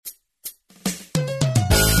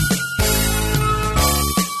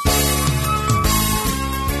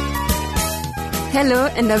Hello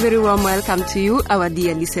and a very warm welcome to you, our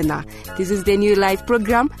dear listener. This is the new live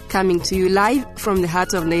program coming to you live from the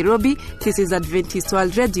heart of Nairobi. This is Adventist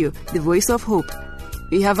World Radio, the voice of hope.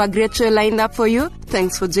 We have a great show lined up for you.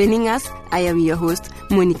 Thanks for joining us. I am your host,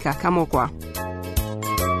 Monica Kamokwa.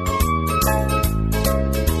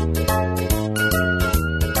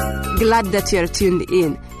 Glad that you are tuned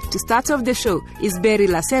in. To start off the show is Beryl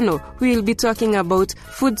Aseno, who will be talking about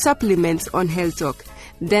food supplements on Health Talk.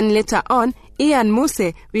 Then later on, Ian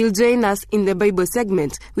Muse will join us in the Bible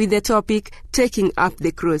segment with the topic, Taking Up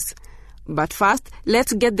the Cross. But first,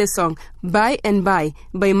 let's get the song By and By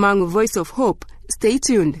Mangu Voice of Hope. Stay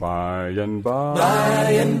tuned. By and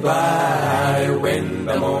by, when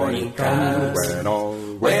the morning comes,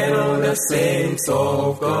 when all the saints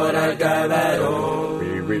of God are gathered,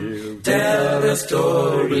 we will tell the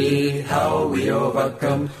story how we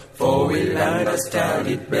overcome, for we'll understand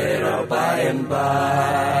it better by and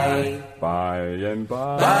by. By and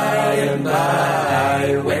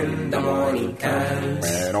by, when the morning comes,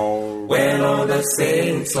 when all the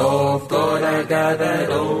saints of God are gathered,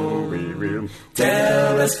 we will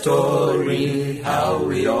tell the story how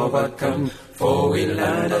we overcome, for we'll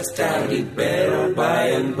understand it better by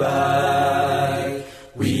and by.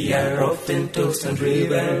 We are often tossed and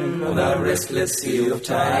driven on the restless sea of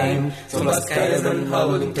time, somber skies and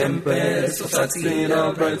howling tempests of succeed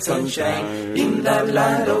our bright sunshine. In that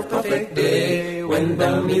land of perfect day, when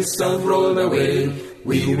the mists have rolled away,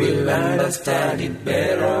 we will understand it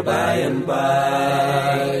better by and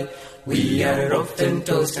by. We are often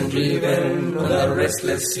tossed and driven on the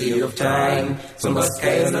restless sea of time, somber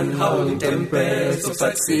skies and howling tempests of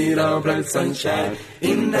succeed our bright sunshine.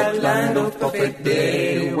 In that land of perfect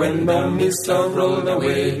day, when the mists have rolled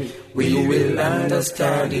away, we will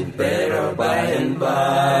understand it better by and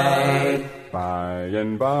by. By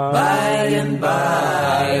and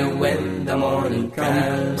by, when the morning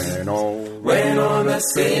comes, when all the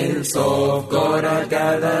saints of God are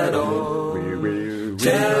gathered, we will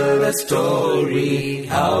tell the story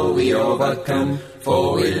how we overcome,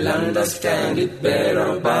 for we'll understand it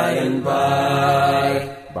better by and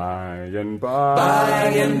by. By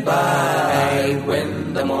and by,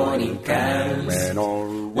 when the morning comes,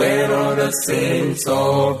 when all the saints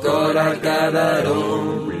of God are gathered,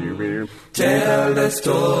 we will tell the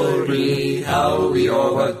story how we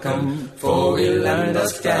overcome, for we'll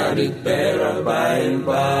understand it better by and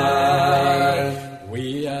by.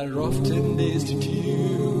 We are often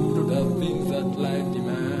destitute of the things that life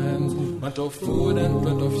demands, want of food and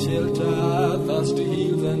want of shelter, thirsty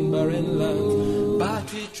hills and barren lands.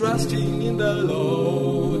 But we trusting in the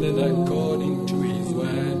Lord, and according to His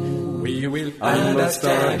word, we will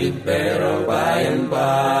understand it better by and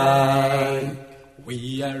by.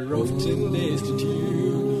 We are often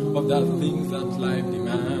destitute of the things that life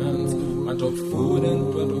demands, want of food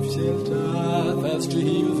and want of shelter, thirsty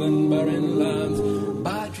hills and barren lands.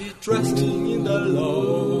 But we trusting in the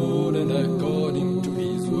Lord, and according to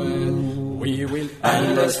His word, we will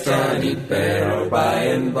understand it better by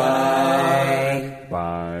and by.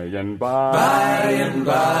 By and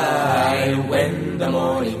by, when the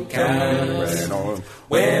morning comes,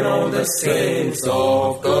 when all the saints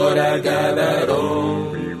of God are gathered,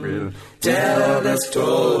 we will tell the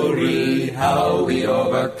story how we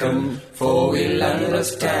overcome, for we'll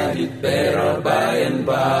understand it better by and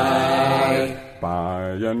by.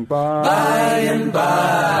 By and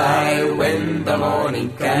by, when the morning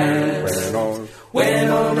comes, when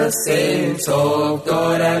all the saints of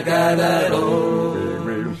God are gathered, we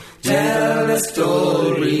will tell the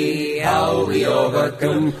story how we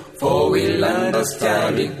overcome, for we'll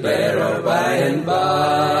understand it better by and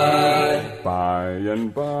by. By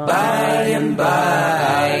and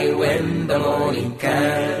by, when the morning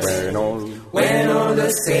comes, when all the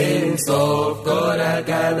saints of God are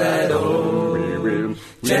gathered, we will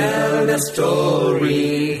tell the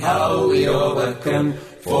story how we overcome,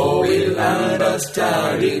 for we'll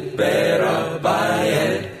understand it better by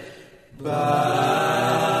and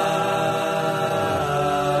by.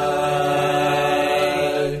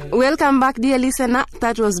 Welcome back, dear listener.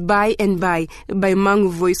 That was By and By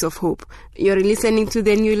Mangu Voice of Hope. You're listening to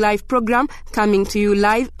the new live program coming to you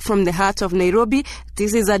live from the heart of Nairobi.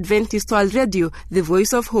 This is Adventist World Radio, the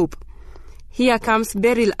voice of hope. Here comes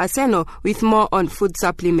Beryl Aseno with more on food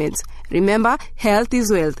supplements. Remember, health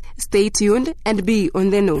is wealth. Stay tuned and be on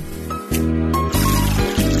the know.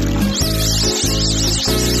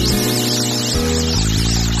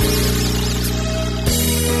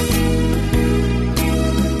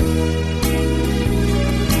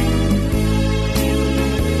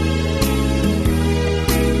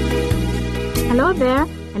 Hello there,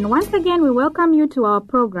 and once again we welcome you to our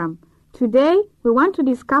program. Today, we want to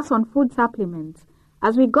discuss on food supplements.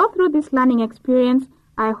 As we go through this learning experience,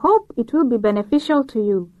 I hope it will be beneficial to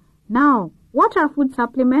you. Now, what are food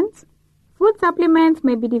supplements? Food supplements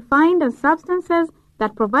may be defined as substances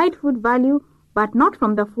that provide food value but not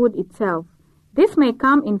from the food itself. This may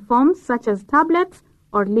come in forms such as tablets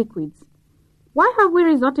or liquids. Why have we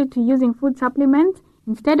resorted to using food supplements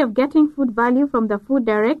instead of getting food value from the food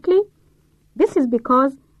directly? This is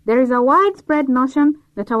because there is a widespread notion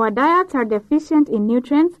that our diets are deficient in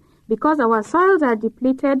nutrients because our soils are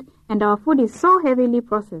depleted and our food is so heavily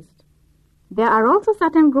processed. There are also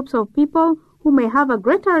certain groups of people who may have a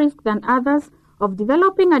greater risk than others of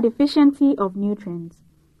developing a deficiency of nutrients.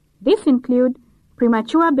 These include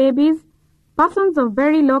premature babies, persons of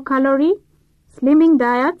very low calorie, slimming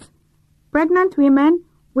diets, pregnant women,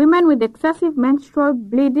 women with excessive menstrual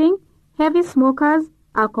bleeding, heavy smokers,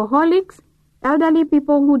 alcoholics, elderly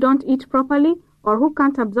people who don't eat properly or who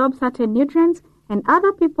can't absorb certain nutrients, and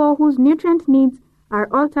other people whose nutrient needs are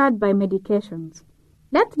altered by medications.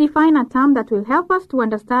 Let's define a term that will help us to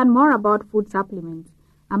understand more about food supplements,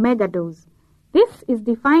 a megadose. This is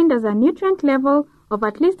defined as a nutrient level of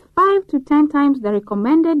at least 5 to 10 times the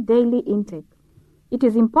recommended daily intake. It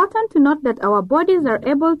is important to note that our bodies are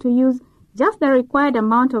able to use just the required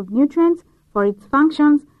amount of nutrients for its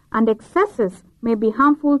functions, and excesses may be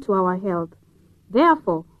harmful to our health.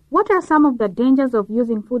 Therefore, what are some of the dangers of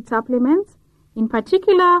using food supplements? In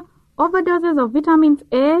particular, overdoses of vitamins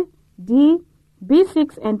A, D,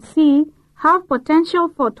 B6 and C have potential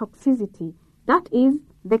for toxicity. That is,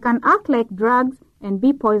 they can act like drugs and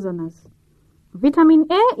be poisonous. Vitamin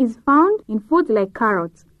A is found in foods like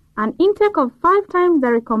carrots. An intake of 5 times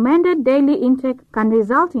the recommended daily intake can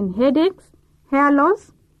result in headaches, hair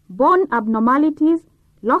loss, bone abnormalities,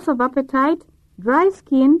 loss of appetite, dry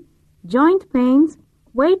skin, joint pains,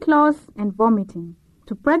 weight loss, and vomiting.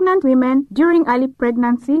 To pregnant women during early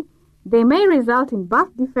pregnancy, they may result in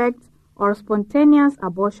birth defects or spontaneous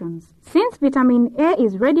abortions. Since vitamin A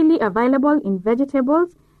is readily available in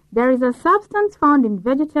vegetables, there is a substance found in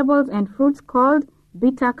vegetables and fruits called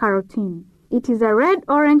beta-carotene. It is a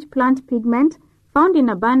red-orange plant pigment found in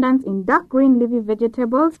abundance in dark green leafy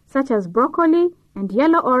vegetables such as broccoli and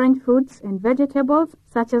yellow-orange fruits and vegetables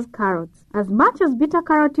such as carrots. As much as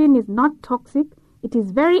beta-carotene is not toxic, it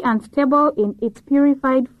is very unstable in its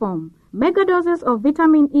purified form. Megadoses of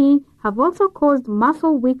vitamin E have also caused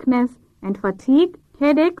muscle weakness and fatigue,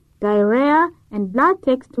 headache, diarrhea, and blood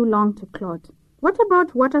takes too long to clot. What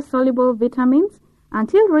about water-soluble vitamins?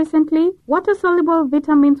 Until recently, water-soluble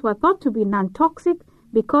vitamins were thought to be non-toxic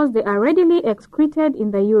because they are readily excreted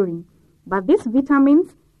in the urine. But these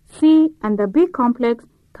vitamins, C and the B complex,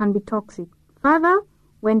 can be toxic. Further,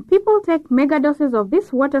 when people take megadoses of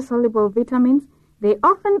these water-soluble vitamins, they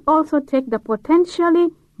often also take the potentially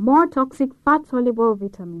more toxic fat-soluble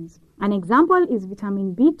vitamins. An example is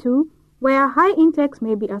vitamin B2, where high intakes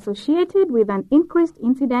may be associated with an increased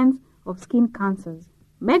incidence of skin cancers.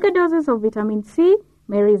 Megadoses of vitamin C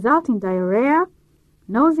may result in diarrhea,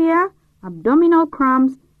 nausea, abdominal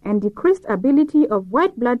cramps, and decreased ability of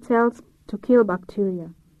white blood cells to kill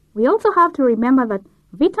bacteria. We also have to remember that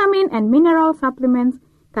vitamin and mineral supplements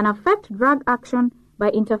can affect drug action by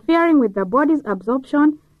interfering with the body's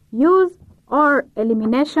absorption, use, or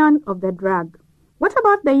elimination of the drug. What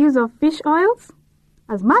about the use of fish oils?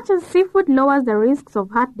 As much as seafood lowers the risks of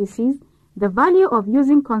heart disease, the value of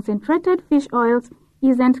using concentrated fish oils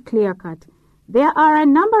isn't clear-cut. There are a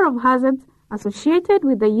number of hazards associated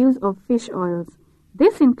with the use of fish oils.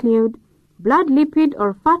 These include blood lipid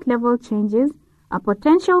or fat level changes, a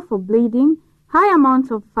potential for bleeding, high amounts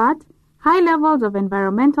of fat, high levels of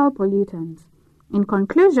environmental pollutants. In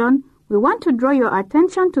conclusion, we want to draw your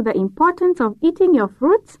attention to the importance of eating your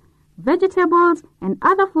fruits, vegetables, and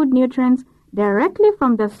other food nutrients directly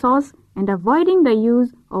from the source and avoiding the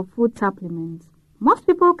use of food supplements. Most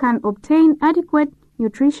people can obtain adequate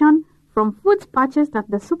nutrition from foods purchased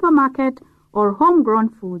at the supermarket or homegrown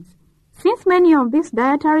foods. Since many of these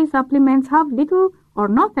dietary supplements have little or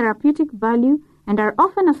no therapeutic value and are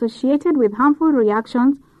often associated with harmful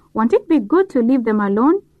reactions, won't it be good to leave them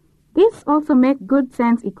alone? This also makes good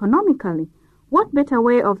sense economically. What better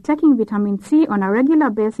way of taking vitamin C on a regular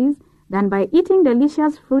basis than by eating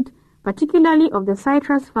delicious fruit, particularly of the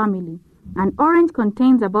citrus family? An orange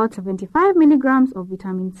contains about 75 milligrams of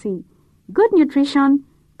vitamin C. Good nutrition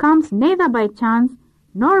comes neither by chance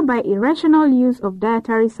nor by irrational use of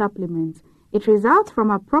dietary supplements. It results from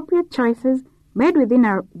appropriate choices made within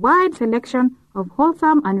a wide selection of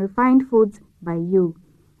wholesome and refined foods by you.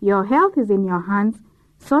 Your health is in your hands,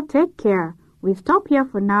 so take care. We stop here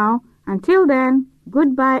for now. Until then,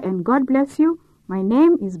 goodbye and God bless you. My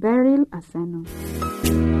name is Beryl Aseno.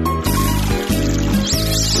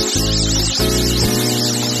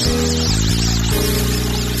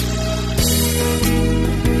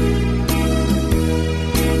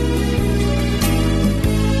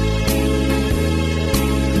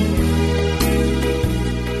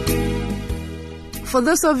 For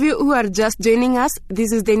those of you who are just joining us,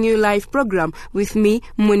 this is the New Life program with me,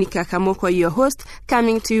 Monica Kamoko, your host,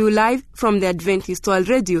 coming to you live from the Adventist World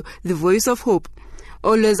Radio, the Voice of Hope.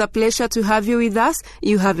 Always a pleasure to have you with us.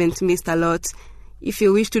 You haven't missed a lot. If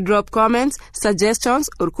you wish to drop comments, suggestions,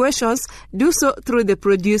 or questions, do so through the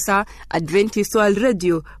producer, Adventist World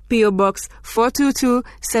Radio, PO Box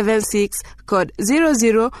 42276, code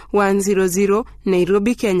 00100,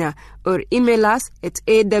 Nairobi, Kenya, or email us at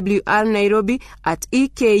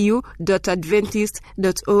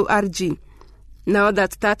awrnairobi@eku.adventist.org. Now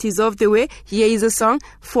that is off the way, here is a song,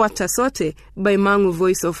 Fuata Sote, by Mangu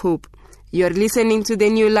Voice of Hope. You're listening to the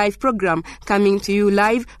New Life program, coming to you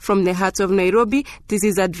live from the heart of Nairobi. This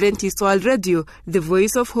is Adventist World Radio, the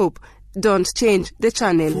Voice of Hope. Don't change the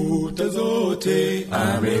channel. Futa zote,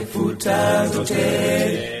 amefuta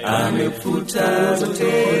zote, amefuta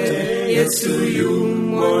zote. Yesu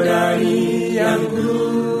yumo ndani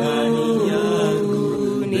yangu,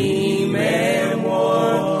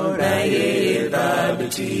 nimemwona yeye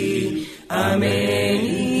thabiti,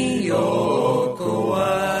 ameniokoa.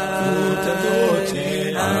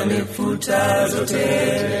 Amefuta zote,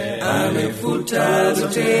 amefuta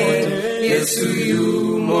zote. Yesu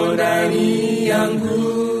yumo ndani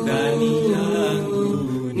yangu,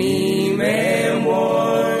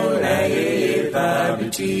 nimemwona yeye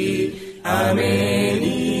thabiti,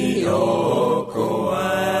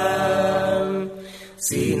 ameniokoa.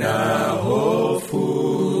 Sina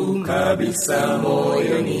hofu kabisa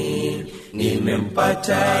moyoni,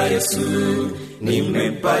 nimempata Yesu,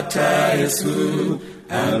 nimempata Yesu.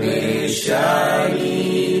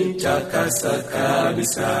 Ameshanitakasa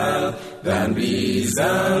kabisa dhambi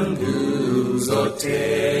zangu zote.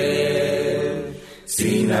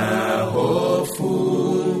 Sina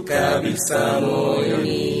hofu kabisa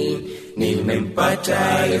moyoni,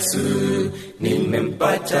 nimempata Yesu,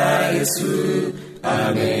 nimempata Yesu.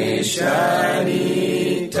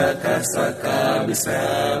 Ameshanitakasa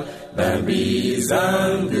kabisa dhambi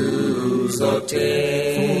zangu zote.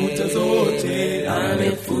 Futa zote,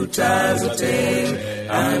 amefuta zote,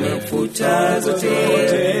 amefuta zote.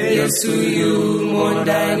 Yesu yumo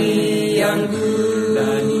ndani yangu,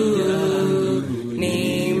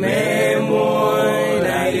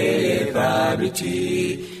 nimemwona yeye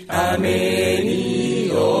thabiti, ameniokoa.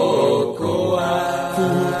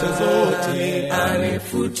 Futa zote,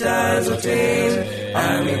 amefuta zote,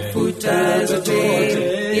 amefuta zote.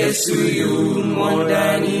 Yesu yumo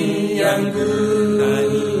ndani yangu,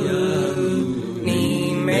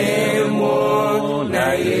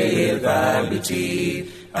 nimemwona yeye thabiti,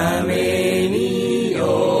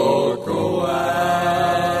 ameniokoa.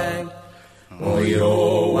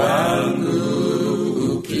 Moyo wangu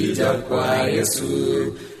ukija kwa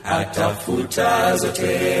Yesu, atafuta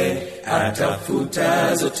zote,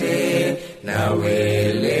 atafuta zote.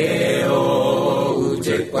 Nawe leo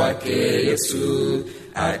uje kwake Yesu,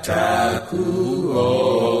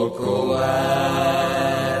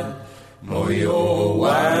 atakuokoa. Moyo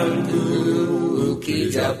wangu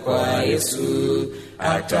ukija kwa Yesu,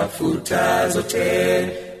 atafuta zote,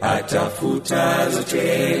 atafuta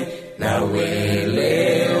zote. Nawe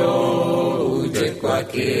leo uje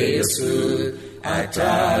kwake Yesu,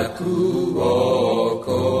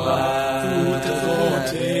 atakuokoa. Futa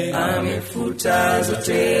zote, amefuta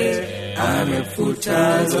zote,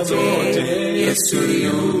 amefuta zote. Yesu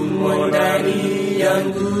yumo ndani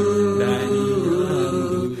yangu,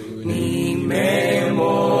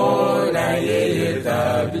 nimemwona yeye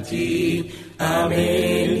thabiti,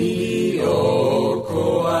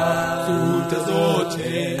 ameniokoa. Futa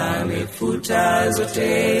zote, amefuta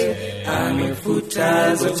zote,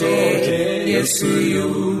 amefuta zote. Yesu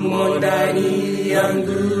yumo ndani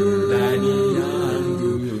yangu,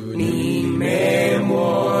 nimemwona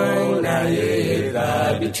yeye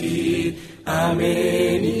thabiti,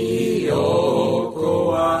 ameniokoa.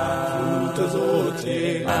 Futa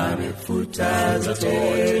zote, amefuta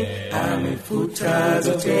zote, amefuta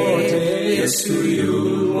zote. Yesu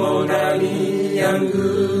yumo ndani yangu,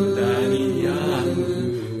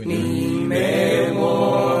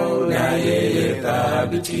 nimemwona yeye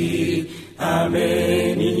thabiti, ameniokoa.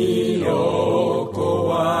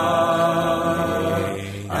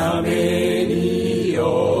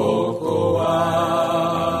 Ameniokoa.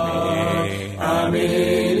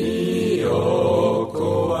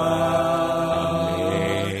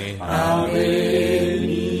 Amen.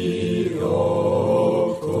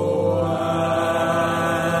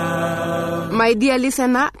 My dear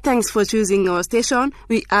listener, thanks for choosing our station.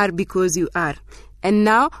 We are because you are. And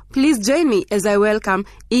now, please join me as I welcome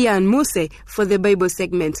Ian Muse for the Bible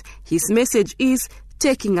segment. His message is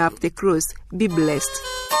Taking Up the Cross. Be blessed.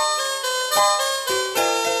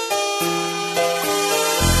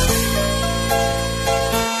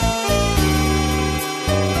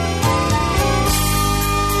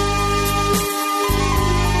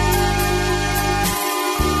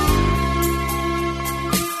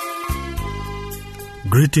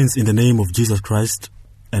 Greetings in the name of Jesus Christ,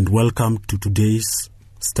 and welcome to today's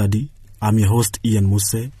study. I'm your host, Ian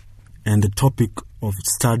Muse, and the topic of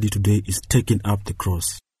study today is taking up the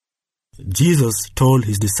cross. Jesus told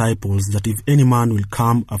his disciples that if any man will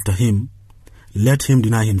come after him, let him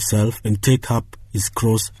deny himself and take up his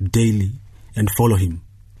cross daily and follow him.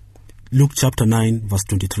 Luke chapter 9, verse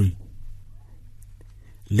 23.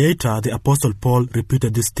 Later, the Apostle Paul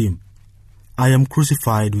repeated this theme: I am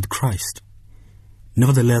crucified with Christ.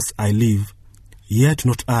 Nevertheless I live, yet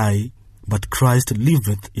not I, but Christ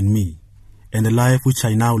liveth in me. And the life which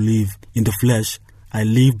I now live in the flesh, I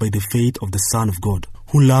live by the faith of the Son of God,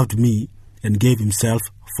 who loved me and gave himself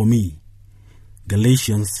for me.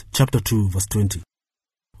 Galatians chapter 2, verse 20.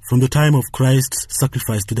 From the time of Christ's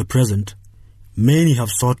sacrifice to the present, many have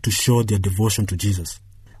sought to show their devotion to Jesus,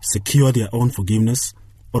 secure their own forgiveness,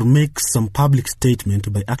 or make some public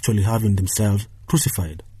statement by actually having themselves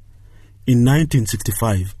crucified. In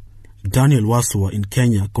 1965, Daniel Waswa in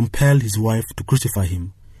Kenya compelled his wife to crucify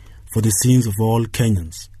him for the sins of all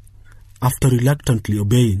Kenyans. After reluctantly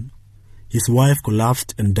obeying, his wife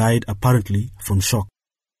collapsed and died apparently from shock.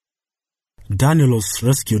 Daniel was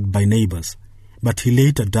rescued by neighbors, but he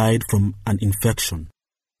later died from an infection.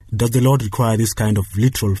 Does the Lord require this kind of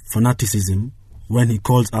literal fanaticism when he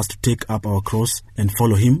calls us to take up our cross and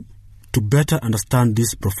follow him? To better understand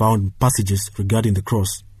these profound passages regarding the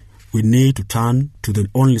cross, we need to turn to the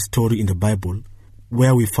only story in the Bible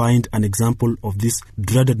where we find an example of this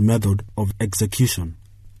dreaded method of execution.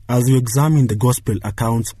 As we examine the gospel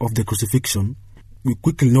accounts of the crucifixion, we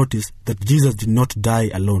quickly notice that Jesus did not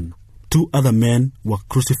die alone. Two other men were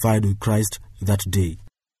crucified with Christ that day.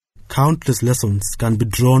 Countless lessons can be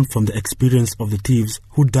drawn from the experience of the thieves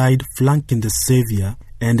who died flanking the Savior,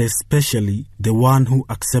 and especially the one who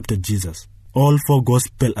accepted Jesus. All four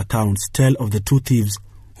gospel accounts tell of the two thieves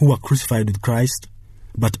who were crucified with Christ,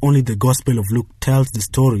 but only the Gospel of Luke tells the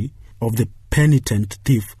story of the penitent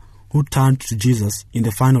thief who turned to Jesus in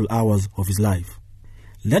the final hours of his life.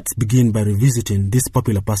 Let's begin by revisiting this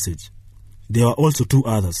popular passage. There were also two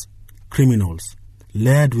others, criminals,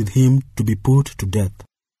 led with him to be put to death.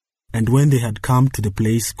 And when they had come to the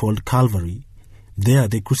place called Calvary, there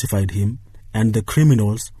they crucified him, and the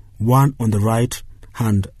criminals, one on the right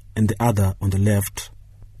hand and the other on the left.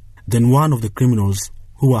 Then one of the criminals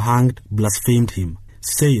who were hanged blasphemed him,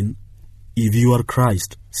 saying, If you are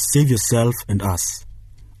Christ, save yourself and us.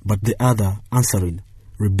 But the other, answering,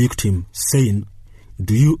 rebuked him, saying,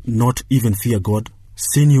 Do you not even fear God,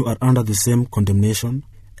 seeing you are under the same condemnation?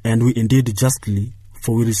 And we indeed justly,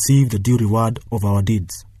 for we receive the due reward of our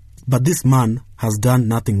deeds. But this man has done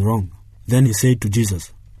nothing wrong. Then he said to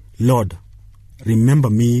Jesus, Lord,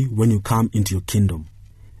 remember me when you come into your kingdom.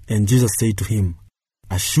 And Jesus said to him,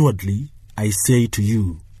 Assuredly, I say to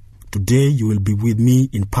you, today you will be with me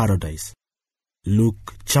in paradise.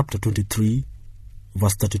 Luke chapter 23,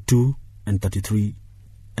 verse 32 and 33,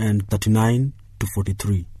 and 39 to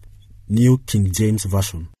 43, New King James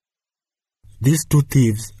Version. These two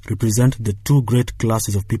thieves represent the two great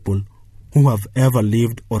classes of people who have ever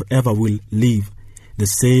lived or ever will live, the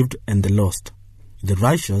saved and the lost, the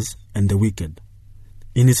righteous and the wicked.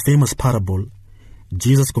 In his famous parable,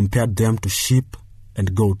 Jesus compared them to sheep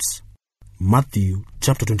and goats. Matthew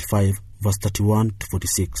chapter 25, verse 31 to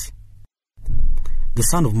 46. The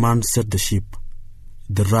Son of Man set the sheep,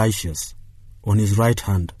 the righteous, on his right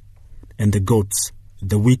hand, and the goats,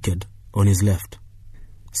 the wicked, on his left.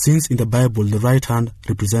 Since in the Bible the right hand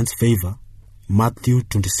represents favor, Matthew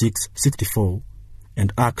 26:64,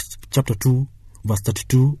 and Acts chapter 2, verse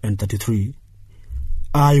 32 and 33,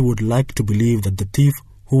 I would like to believe that the thief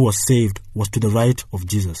who was saved was to the right of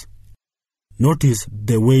Jesus. Notice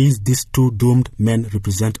the ways these two doomed men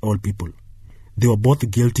represent all people. They were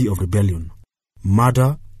both guilty of rebellion,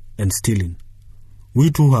 murder, and stealing.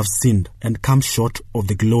 We too have sinned and come short of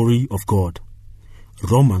the glory of God.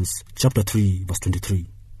 Romans chapter 3, verse 23.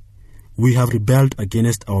 We have rebelled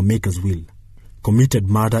against our Maker's will, committed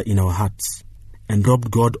murder in our hearts, and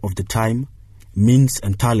robbed God of the time, means,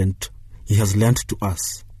 and talent He has lent to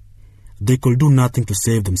us. They could do nothing to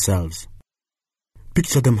save themselves.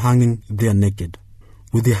 Picture them hanging there naked,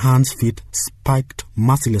 with their hands-feet spiked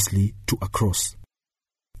mercilessly to a cross.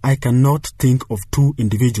 I cannot think of two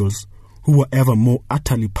individuals who were ever more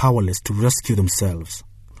utterly powerless to rescue themselves.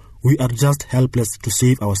 We are just helpless to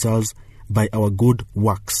save ourselves by our good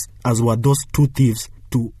works, as were those two thieves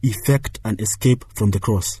to effect an escape from the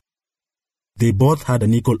cross. They both had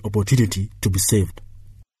an equal opportunity to be saved.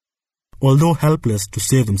 Although helpless to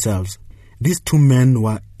save themselves, these two men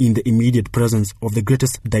were in the immediate presence of the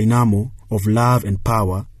greatest dynamo of love and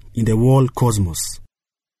power in the whole cosmos.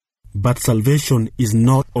 But salvation is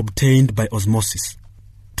not obtained by osmosis.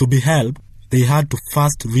 To be helped, they had to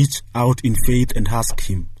first reach out in faith and ask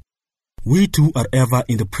Him. We too are ever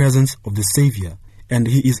in the presence of the Savior, and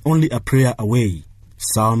He is only a prayer away.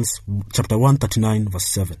 Psalms chapter 139 verse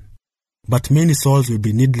 7. But many souls will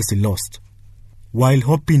be needlessly lost, while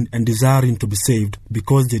hoping and desiring to be saved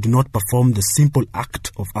because they do not perform the simple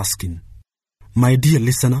act of asking. My dear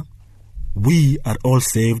listener, we are all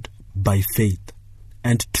saved by faith,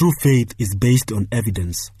 and true faith is based on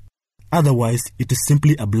evidence. Otherwise, it is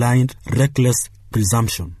simply a blind, reckless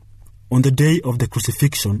presumption. On the day of the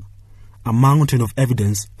crucifixion, a mountain of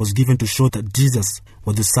evidence was given to show that Jesus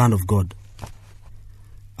was the Son of God.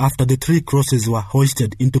 After the three crosses were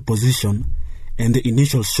hoisted into position and the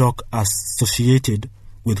initial shock associated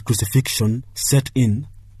with crucifixion set in,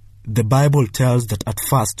 the Bible tells that at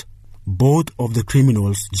first, both of the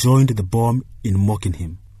criminals joined the bomb in mocking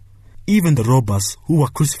Him. Even the robbers who were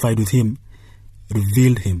crucified with Him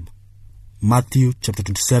reviled Him. Matthew chapter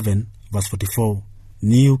 27, verse 44,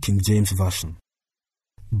 New King James Version.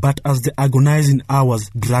 But as the agonizing hours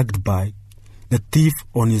dragged by, the thief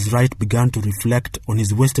on his right began to reflect on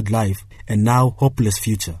his wasted life and now hopeless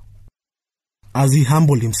future. As he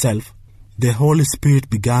humbled himself, the Holy Spirit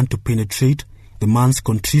began to penetrate the man's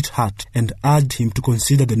contrite heart and urged him to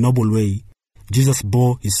consider the noble way Jesus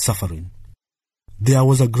bore His suffering. There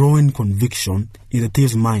was a growing conviction in the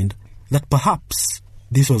thief's mind that perhaps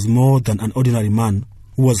this was more than an ordinary man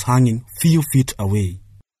who was hanging few feet away.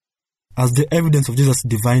 As the evidence of Jesus'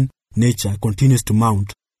 divine nature continues to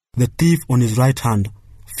mount, the thief on his right hand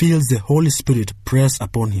feels the Holy Spirit press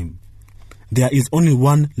upon him. There is only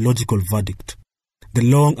one logical verdict. The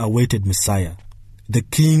long-awaited Messiah, the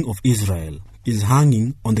King of Israel, is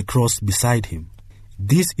hanging on the cross beside him.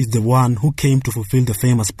 This is the one who came to fulfill the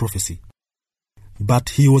famous prophecy. But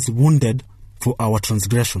He was wounded for our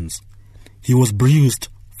transgressions. He was bruised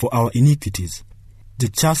for our iniquities. The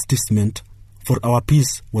chastisement for our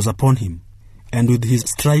peace was upon Him, and with His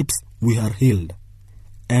stripes we are healed.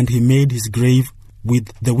 And He made His grave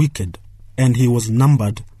with the wicked, and He was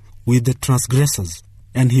numbered with the transgressors.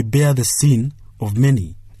 And He bare the sin of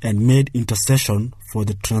many, and made intercession for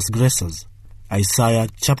the transgressors. Isaiah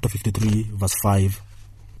chapter 53, verse 5,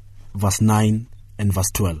 verse 9, and verse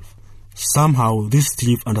 12. Somehow this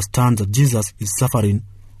thief understands that Jesus is suffering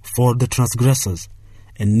for the transgressors,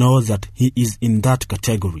 and knows that He is in that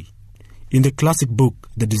category. In the classic book,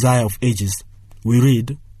 The Desire of Ages, we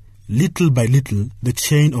read, little by little the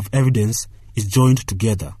chain of evidence is joined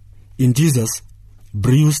together. In Jesus,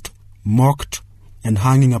 bruised, mocked, and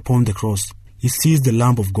hanging upon the cross, He sees the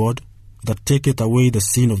Lamb of God that taketh away the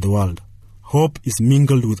sin of the world. Hope is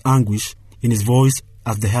mingled with anguish in His voice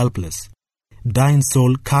as the helpless, dying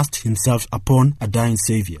soul casts himself upon a dying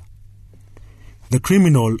Savior. The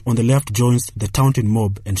criminal on the left joins the taunting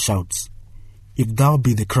mob and shouts, "If thou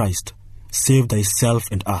be the Christ, save thyself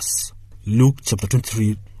and us." Luke chapter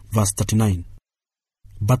 23, verse 39.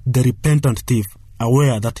 But the repentant thief,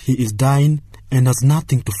 aware that he is dying and has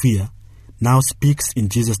nothing to fear, now speaks in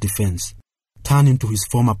Jesus' defense. Turning to his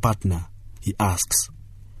former partner, he asks,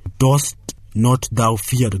 "Dost not thou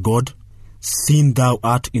fear God, seeing thou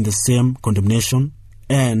art in the same condemnation?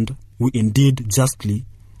 And we indeed justly,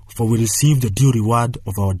 for we receive the due reward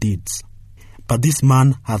of our deeds. But this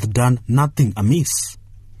man hath done nothing amiss."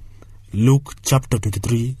 Luke chapter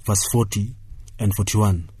 23, verse 40 and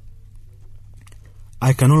 41.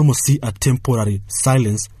 I can almost see a temporary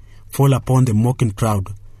silence fall upon the mocking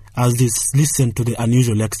crowd as they listen to the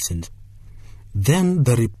unusual exchange. Then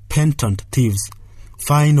the repentant thief's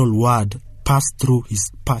final word passed through his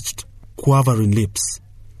parched, quavering lips.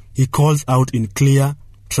 He calls out in clear,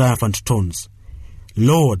 triumphant tones,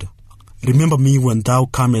 "Lord, remember me when thou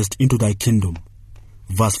comest into thy kingdom."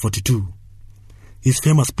 Verse 42. His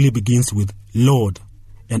famous plea begins with Lord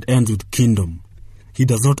and ends with kingdom. He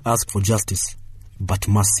does not ask for justice, but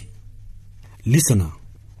mercy. Listener,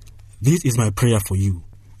 this is my prayer for you,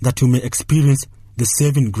 that you may experience the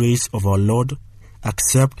saving grace of our Lord,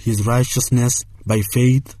 accept His righteousness by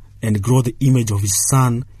faith, and grow the image of His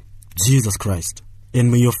Son, Jesus Christ.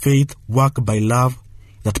 And may your faith work by love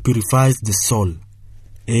that purifies the soul.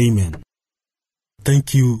 Amen.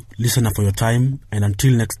 Thank you, listener, for your time, and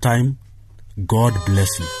until next time, God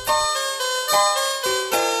bless you.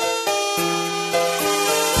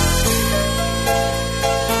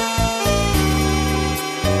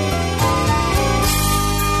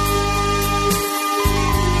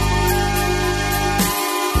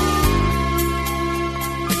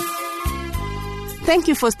 Thank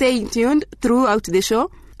you for staying tuned throughout the show.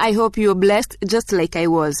 I hope you're blessed just like I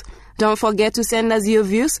was. Don't forget to send us your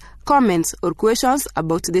views, comments, or questions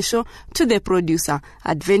about the show to the producer,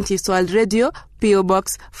 Adventist World Radio, P.O.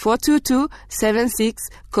 Box 42276,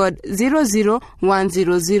 code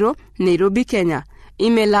 00100, Nairobi, Kenya.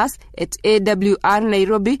 Email us at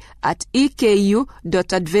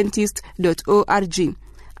awrnairobi@eku.adventist.org.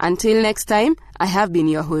 Until next time, I have been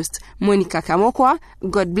your host, Monica Kamokwa.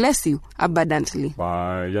 God bless you abundantly.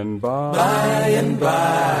 By and by,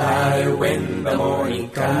 when the morning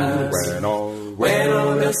comes, when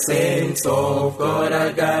all the saints of God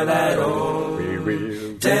are gathered on, we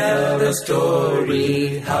will tell the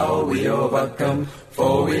story how we overcome,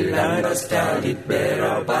 for we'll understand it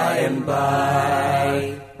better by and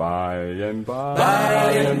by. By and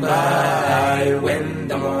by, when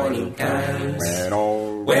the morning comes,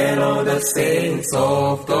 when all the saints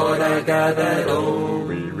of God are gathered on,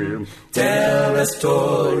 we will tell the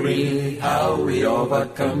story how we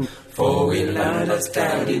overcome, for we'll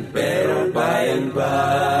understand it better by and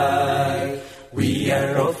by. We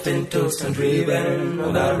are often tossed and driven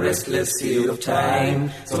on a restless sea of time,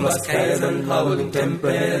 summer skies and howling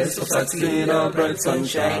tempests of succeed our bright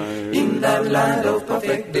sunshine. In that land of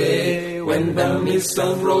perfect day, when the mists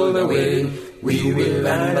have rolled away, we will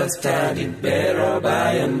understand it better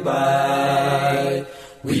by and by.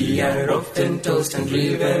 We are often tossed and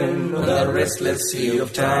driven on the restless sea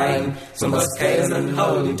of time, summer skies and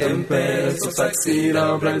howling tempests of succeed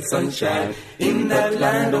our bright sunshine. In that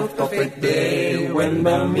land of perfect day, when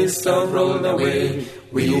the mists have rolled away,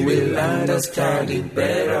 we will understand it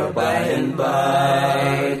better by and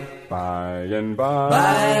by. By and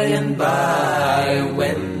by,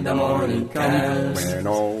 when the morning comes,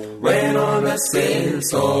 when all the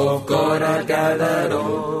saints of God are gathered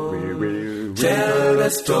on, we will tell the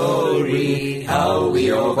story how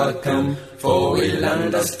we overcome, for we'll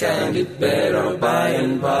understand it better by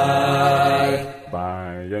and by.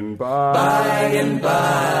 By and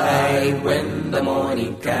by, when the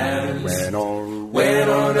morning comes, when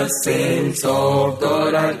all the saints of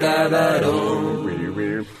God are gathered on, we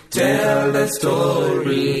will tell the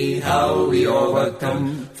story how we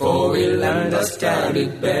overcome, for we'll understand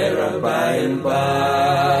it better by and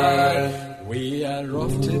by. We are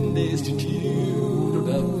often destitute of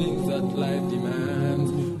the things that life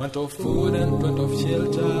demands, want of food and want of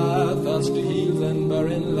shelter, thirsty hills and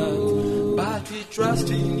barren lands. But we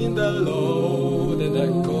trusting in the Lord, and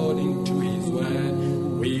according to His word,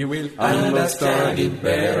 we will understand it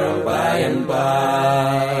better by and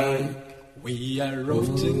by. We are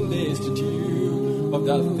often destitute of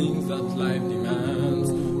the things that life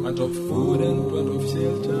demands, want of food and want of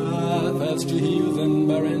shelter, thirsty hills and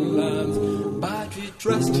barren lands. But we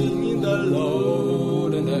trusting in the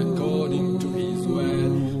Lord, and according to His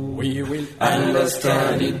word, we will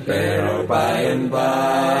understand it better by and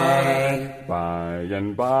by. By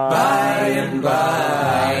and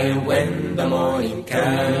by, when the morning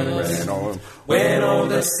comes, when all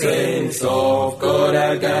the saints of God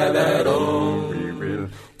are gathered on, we will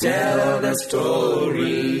tell the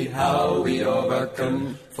story how we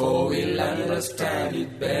overcome, for we'll understand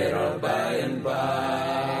it better by and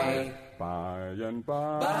by. By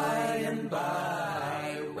and by.